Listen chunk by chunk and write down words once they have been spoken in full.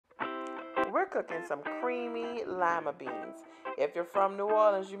we're cooking some creamy lima beans. If you're from New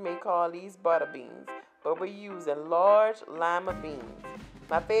Orleans, you may call these butter beans, but we're using large lima beans.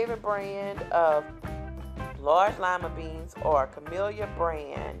 My favorite brand of large lima beans are Camellia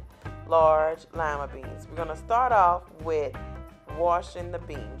brand large lima beans. We're going to start off with washing the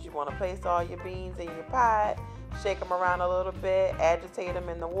beans. You want to place all your beans in your pot, shake them around a little bit, agitate them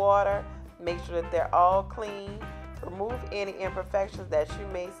in the water, make sure that they're all clean. Remove any imperfections that you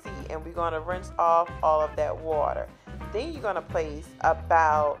may see, and we're going to rinse off all of that water. Then you're going to place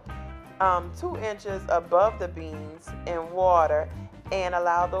about 2 inches above the beans in water and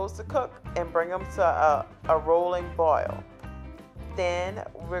allow those to cook and bring them to a rolling boil. Then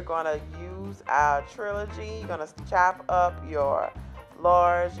we're going to use our trilogy. You're going to chop up your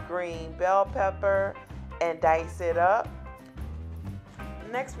large green bell pepper and dice it up.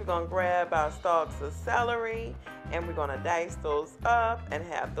 Next, we're going to grab our stalks of celery and we're going to dice those up and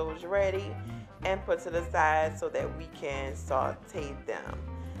have those ready and put to the side so that we can saute them.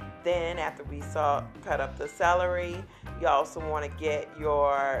 Then after we cut up the celery, you also want to get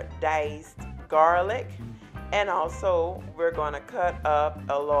your diced garlic, and also we're going to cut up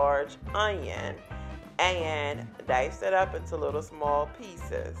a large onion and dice it up into little small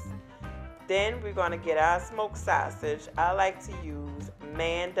pieces. Then we're going to get our smoked sausage. I like to use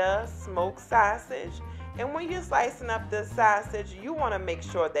Manda smoked sausage. And when you're slicing up this sausage, you want to make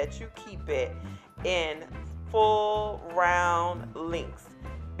sure that you keep it in full round lengths,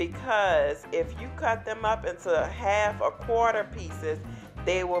 because if you cut them up into half or quarter pieces,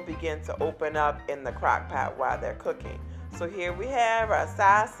 they will begin to open up in the crock pot while they're cooking. So here we have our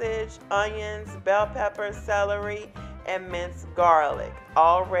sausage, onions, bell peppers, celery, and minced garlic,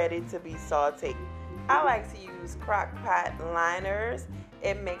 all ready to be sauteed. I like to use crock pot liners.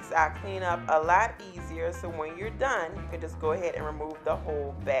 It makes our cleanup a lot easier, so when you're done, you can just go ahead and remove the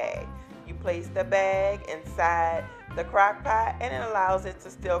whole bag. You place the bag inside the crock pot and it allows it to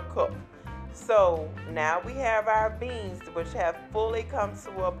still cook. So now we have our beans, which have fully come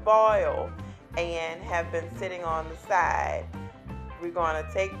to a boil and have been sitting on the side. We're going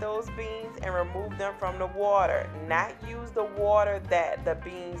to take those beans and remove them from the water. Not use the water that the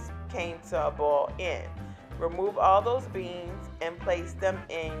beans came to a boil in. Remove all those beans and place them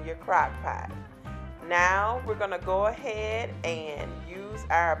in your crock pot. Now we're going to go ahead and use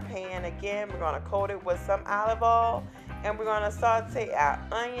our pan again. We're going to coat it with some olive oil and we're going to saute our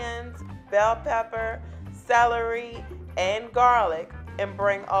onions, bell pepper, celery, and garlic and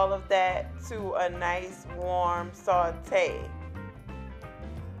bring all of that to a nice warm saute.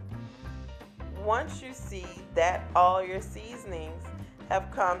 Once you see that all your seasonings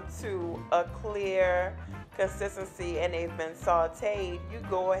have come to a clear consistency and they've been sauteed, you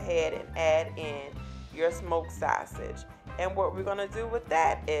go ahead and add in your smoked sausage. And what we're going to do with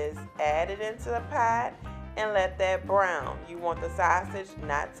that is add it into the pot and let that brown. You want the sausage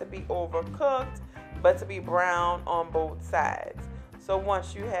not to be overcooked, but to be brown on both sides. So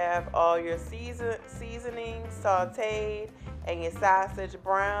once you have all your seasonings sauteed and your sausage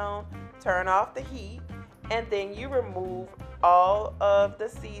brown, turn off the heat, and then you remove all of the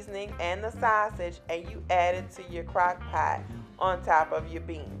seasoning and the sausage and you add it to your crock pot on top of your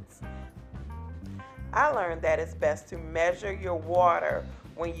beans. I learned that it's best to measure your water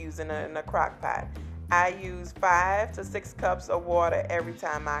when using it in a crock pot. I use 5 to 6 cups of water every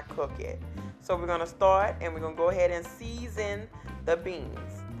time I cook it. So we're going to start and we're going to go ahead and season the beans.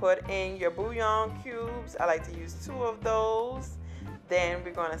 Put in your bouillon cubes. I like to use 2 of those. Then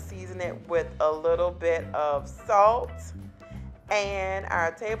we're going to season it with a little bit of salt and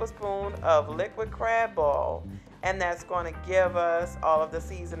our tablespoon of liquid crab ball. And that's going to give us all of the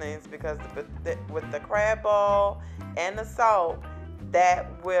seasonings, because with the crab ball and the salt,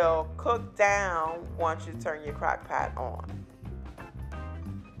 that will cook down once you turn your crock pot on.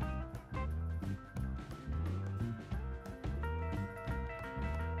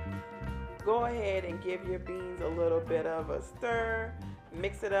 Go ahead and give your beans a little bit of a stir.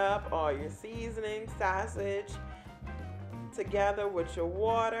 Mix it up, all your seasoning, sausage, together with your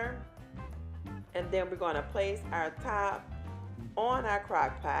water. And then we're going to place our top on our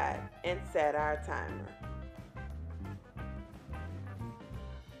crock pot and set our timer.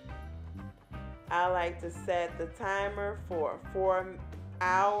 I like to set the timer for 4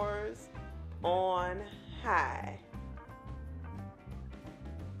 hours on high.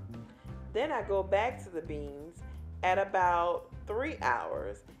 Then I go back to the beans at about 3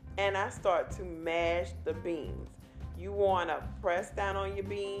 hours and I start to mash the beans. You want to press down on your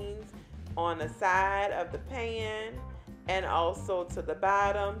beans on the side of the pan and also to the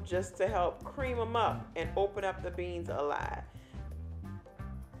bottom, just to help cream them up and open up the beans a lot.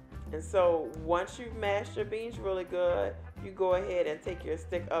 And so once you've mashed your beans really good, you go ahead and take your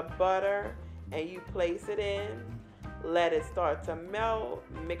stick of butter and you place it in. Let it start to melt.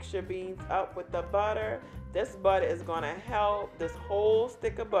 Mix your beans up with the butter. This butter is going to help, this whole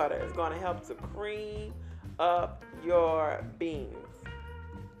stick of butter is going to help to cream up your beans.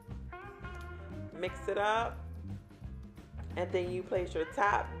 Mix it up. And then you place your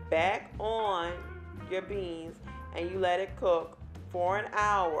top back on your beans and you let it cook for an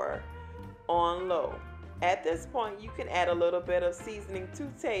hour on low. At this point, you can add a little bit of seasoning to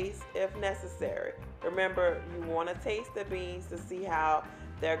taste if necessary. Remember, you want to taste the beans to see how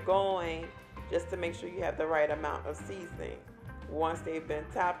they're going, just to make sure you have the right amount of seasoning. Once they've been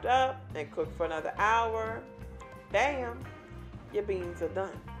topped up and cooked for another hour, bam, your beans are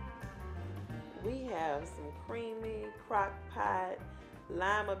done. We have some creamy crock pot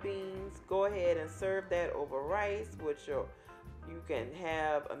lima beans. Go ahead and serve that over rice with your, you can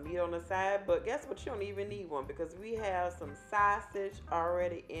have a meat on the side, but guess what, you don't even need one because we have some sausage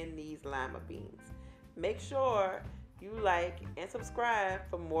already in these lima beans. Make sure you like and subscribe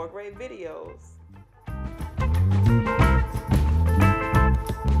for more great videos.